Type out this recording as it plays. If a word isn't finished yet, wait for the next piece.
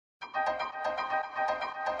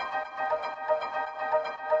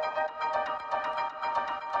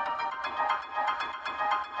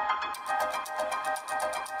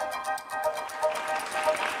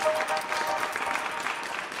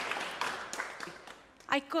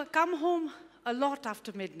come home a lot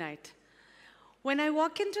after midnight. When I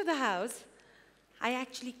walk into the house, I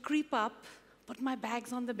actually creep up, put my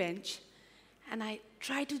bags on the bench, and I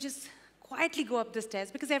try to just quietly go up the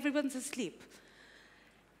stairs because everyone's asleep.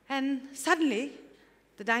 And suddenly,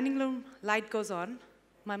 the dining room light goes on.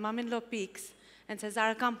 My mom-in-law peeks and says,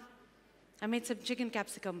 Zara, come. I made some chicken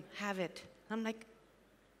capsicum. Have it. I'm like,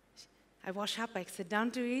 I wash up, I sit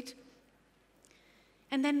down to eat.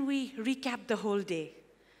 And then we recap the whole day.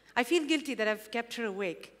 I feel guilty that I've kept her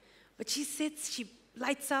awake. But she sits, she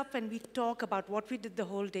lights up, and we talk about what we did the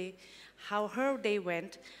whole day, how her day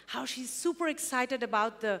went, how she's super excited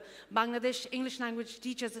about the Bangladesh English Language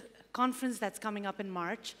Teachers Conference that's coming up in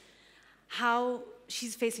March, how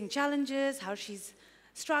she's facing challenges, how she's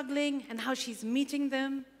struggling, and how she's meeting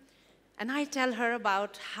them. And I tell her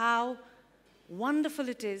about how wonderful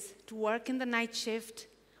it is to work in the night shift,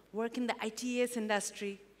 work in the ITS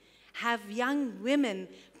industry, have young women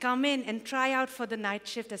come in and try out for the night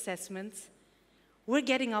shift assessments. We're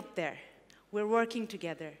getting up there. We're working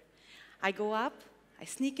together. I go up, I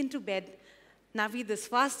sneak into bed. Naveed is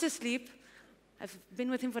fast asleep. I've been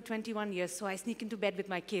with him for 21 years, so I sneak into bed with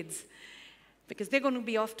my kids because they're going to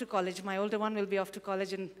be off to college. My older one will be off to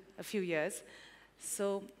college in a few years.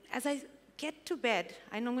 So as I get to bed,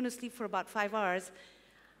 I know I'm going to sleep for about 5 hours.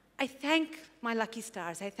 I thank my lucky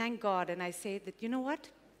stars. I thank God, and I say that, you know what?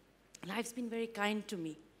 Life's been very kind to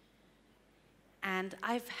me. And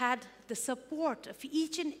I've had the support of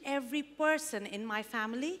each and every person in my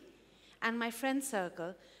family and my friend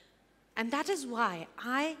circle. And that is why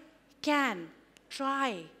I can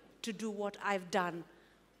try to do what I've done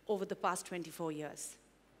over the past 24 years.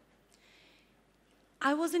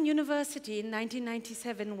 I was in university in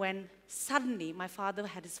 1997 when suddenly my father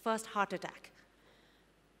had his first heart attack.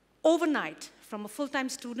 Overnight, from a full-time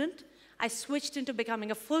student, I switched into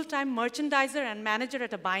becoming a full-time merchandiser and manager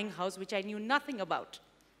at a buying house, which I knew nothing about.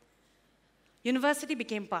 University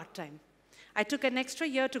became part-time. I took an extra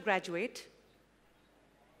year to graduate.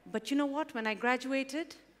 But you know what? When I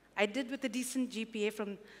graduated, I did with a decent GPA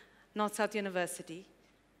from North-South University.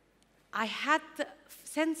 I had the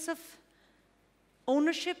sense of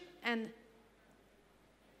ownership and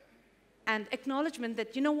acknowledgement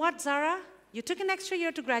that, you know what, Zara? You took an extra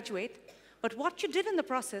year to graduate. But what you did in the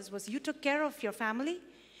process was you took care of your family,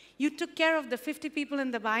 you took care of the 50 people in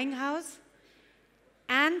the buying house,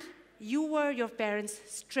 and you were your parents'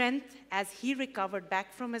 strength as he recovered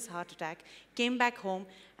back from his heart attack, came back home,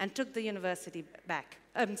 and took the university back.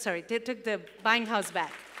 They took the buying house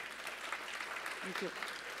back. Thank you.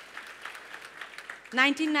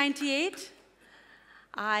 1998,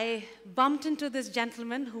 I bumped into this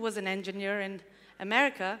gentleman who was an engineer in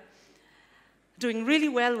America, doing really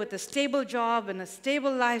well with a stable job and a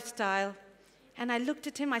stable lifestyle. And I looked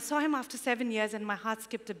at him, I saw him after 7 years, and my heart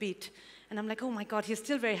skipped a beat. And I'm like, oh my God, he's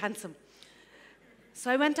still very handsome. So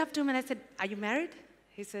I went up to him and I said, are you married?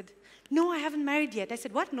 He said, no, I haven't married yet. I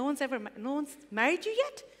said, what? No one's married you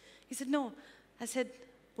yet? He said, no. I said,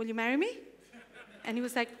 will you marry me? And he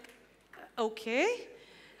was like, okay.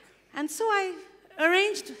 And so I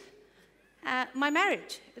arranged my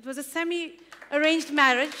marriage. It was a semi-arranged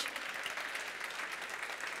marriage.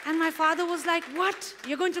 And my father was like, what?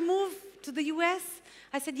 You're going to move to the US?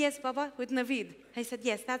 I said, yes, Baba, with Naveed. I said,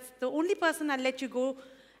 yes, that's the only person I'll let you go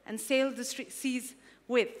and sail the seas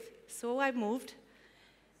with. So I moved.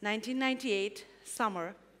 1998,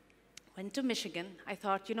 summer, went to Michigan. I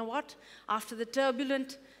thought, you know what? After the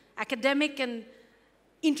turbulent academic and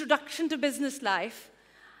introduction to business life,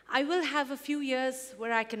 I will have a few years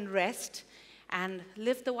where I can rest and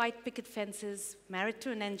live the white picket fences, married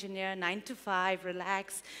to an engineer, 9 to 5,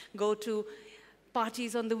 relax, go to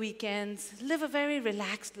parties on the weekends, live a very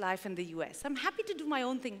relaxed life in the US. I'm happy to do my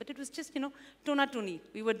own thing, but it was just, tona tuni.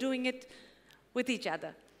 We were doing it with each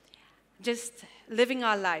other, just living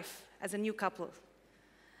our life as a new couple.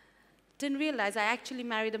 Didn't realize I actually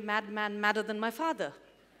married a madman madder than my father.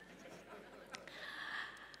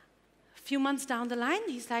 A few months down the line,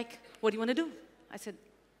 he's like, what do you want to do? I said,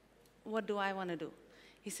 what do I want to do?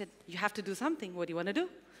 He said, you have to do something. What do you want to do?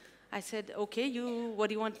 I said, okay, what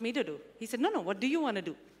do you want me to do? He said, no, what do you want to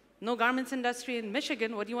do? No garments industry in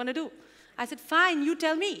Michigan, what do you want to do? I said, fine, you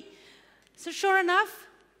tell me. So sure enough,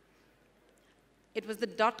 it was the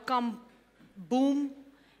dot-com boom,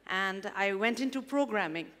 and I went into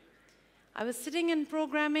programming. I was sitting in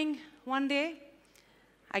programming one day.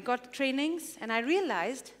 I got trainings, and I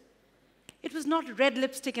realized it was not red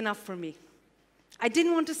lipstick enough for me. I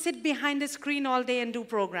didn't want to sit behind a screen all day and do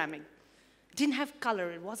programming. It didn't have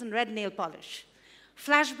color. It wasn't red nail polish.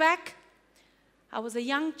 Flashback, I was a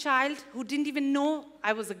young child who didn't even know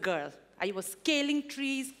I was a girl. I was scaling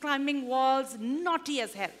trees, climbing walls, naughty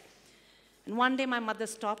as hell. And one day my mother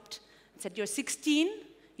stopped and said, "You're 16,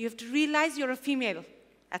 you have to realize you're a female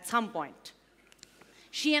at some point."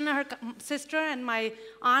 She and her sister and my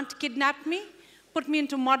aunt kidnapped me, put me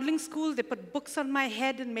into modeling school. They put books on my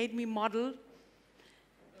head and made me model.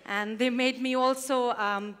 And they made me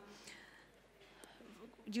also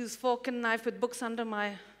use fork and knife with books under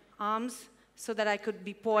my arms so that I could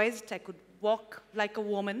be poised, I could walk like a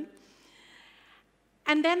woman.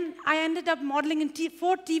 And then I ended up modeling in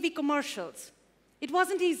 4 TV commercials. It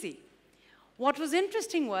wasn't easy. What was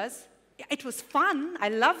interesting was, it was fun. I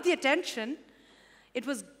loved the attention. It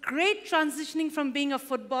was great transitioning from being a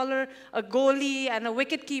footballer, a goalie, and a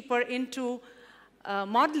wicketkeeper into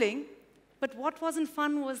modeling. But what wasn't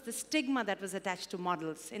fun was the stigma that was attached to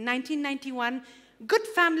models. In 1991, good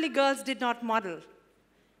family girls did not model.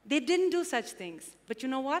 They didn't do such things. But you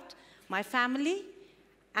know what? My family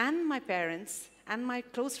and my parents and my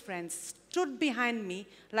close friends stood behind me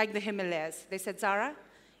like the Himalayas. They said, "Zara,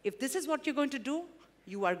 if this is what you're going to do,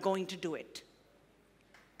 you are going to do it."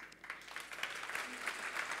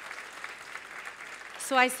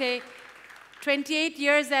 So I say, 28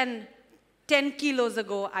 years and 10 kilos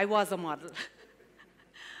ago, I was a model.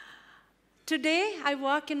 Today, I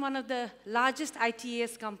work in one of the largest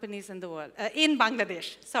ITES companies in the world, in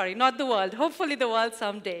Bangladesh. Sorry, not the world. Hopefully the world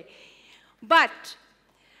someday. But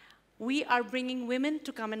we are bringing women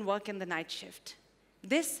to come and work in the night shift.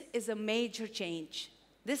 This is a major change.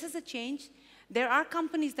 This is a change. There are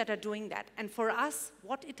companies that are doing that. And for us,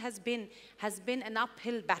 what it has been an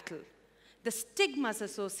uphill battle. The stigmas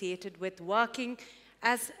associated with working,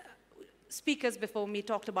 as speakers before me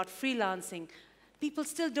talked about freelancing, people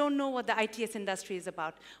still don't know what the ITS industry is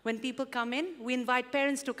about. When people come in, we invite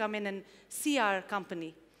parents to come in and see our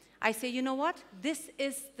company. I say, you know what? This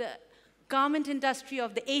is the garment industry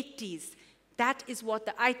of the 80s. That is what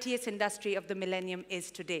the ITS industry of the millennium is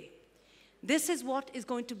today. This is what is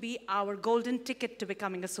going to be our golden ticket to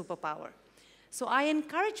becoming a superpower. So I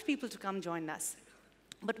encourage people to come join us.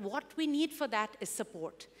 But what we need for that is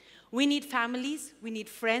support. We need families, we need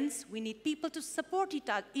friends, we need people to support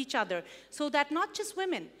each other so that not just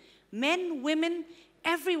women, men, women,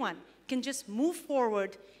 everyone can just move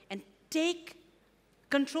forward and take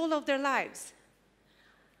control of their lives.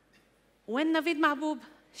 When Zara Mahbub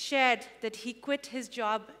shared that he quit his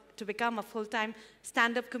job to become a full-time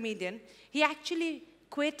stand-up comedian, he actually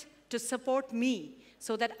quit to support me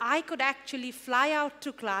so that I could actually fly out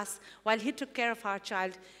to class while he took care of our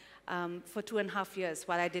child for 2.5 years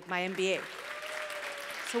while I did my MBA.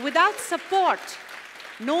 So without support,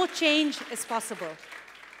 no change is possible.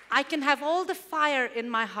 I can have all the fire in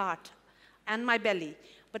my heart and my belly,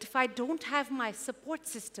 but if I don't have my support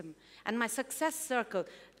system and my success circle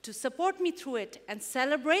to support me through it and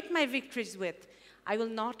celebrate my victories with, I will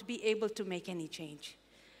not be able to make any change.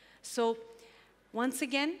 So once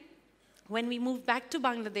again, when we moved back to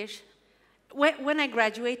Bangladesh, when I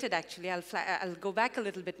graduated, actually, I'll go back a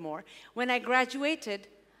little bit more. When I graduated,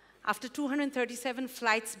 after 237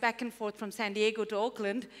 flights back and forth from San Diego to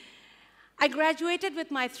Oakland, I graduated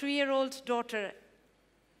with my 3-year-old daughter.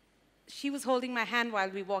 She was holding my hand while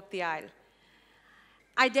we walked the aisle.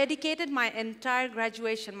 I dedicated my entire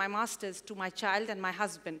graduation, my master's, to my child and my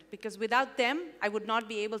husband, because without them, I would not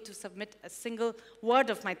be able to submit a single word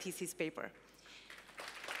of my thesis paper.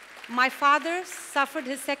 My father suffered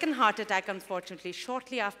his second heart attack, unfortunately,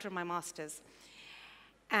 shortly after my master's.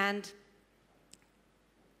 And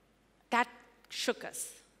that shook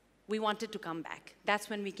us. We wanted to come back. That's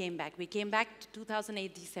when we came back. We came back to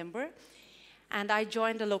 2008 December, and I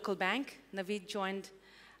joined a local bank. Naveed joined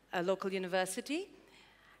a local university,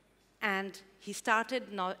 and he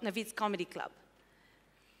started Naveed's Comedy Club.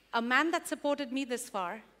 A man that supported me this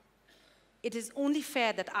far, it is only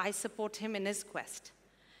fair that I support him in his quest.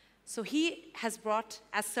 So he has brought,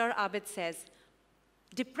 as Sir Abid says,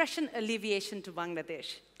 depression alleviation to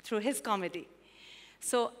Bangladesh through his comedy.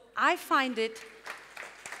 So I find it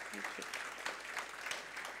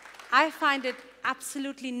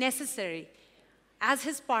absolutely necessary as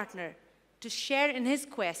his partner to share in his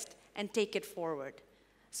quest and take it forward.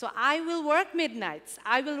 So I will work midnights.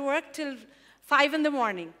 I will work till 5 in the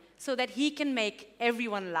morning so that he can make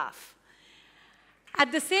everyone laugh.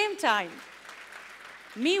 At the same time,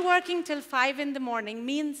 me working till 5 in the morning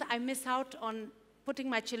means I miss out on putting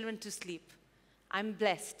my children to sleep. I'm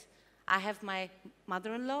blessed. I have my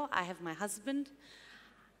mother-in-law, I have my husband,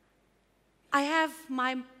 I have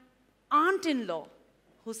my aunt-in-law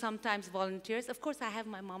who sometimes volunteers. Of course, I have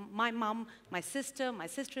my mom, my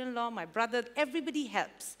sister-in-law, my brother, everybody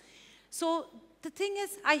helps. So the thing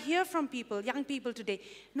is, I hear from people, young people today,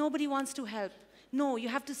 nobody wants to help. No, you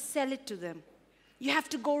have to sell it to them. You have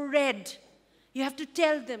to go red. You have to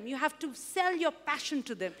tell them. You have to sell your passion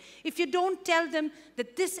to them. If you don't tell them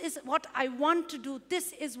that this is what I want to do,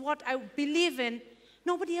 this is what I believe in,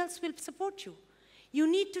 nobody else will support you. You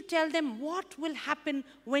need to tell them what will happen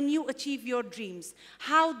when you achieve your dreams,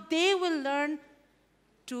 how they will learn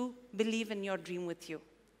to believe in your dream with you.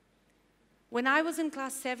 When I was in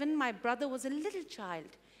class 7, my brother was a little child.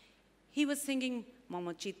 He was singing,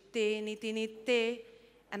 Mama Chitte, Niti Nitte.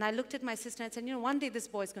 And I looked at my sister and said, you know, one day this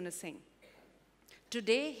boy's going to sing.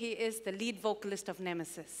 Today, he is the lead vocalist of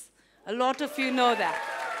Nemesis. A lot of you know that.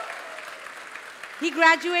 He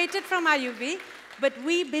graduated from IUB, but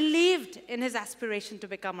we believed in his aspiration to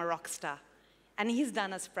become a rock star. And he's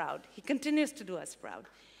done us proud. He continues to do us proud.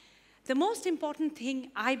 The most important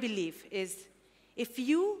thing, I believe, is if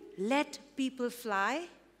you let people fly,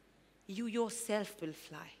 you yourself will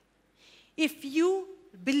fly. If you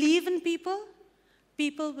believe in people,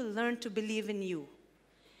 people will learn to believe in you.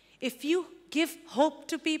 If you give hope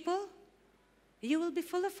to people, you will be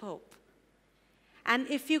full of hope. And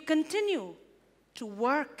if you continue to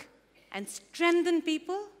work and strengthen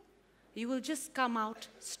people, you will just come out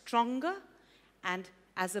stronger and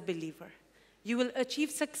as a believer. You will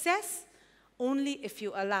achieve success only if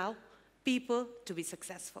you allow people to be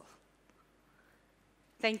successful.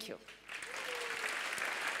 Thank you.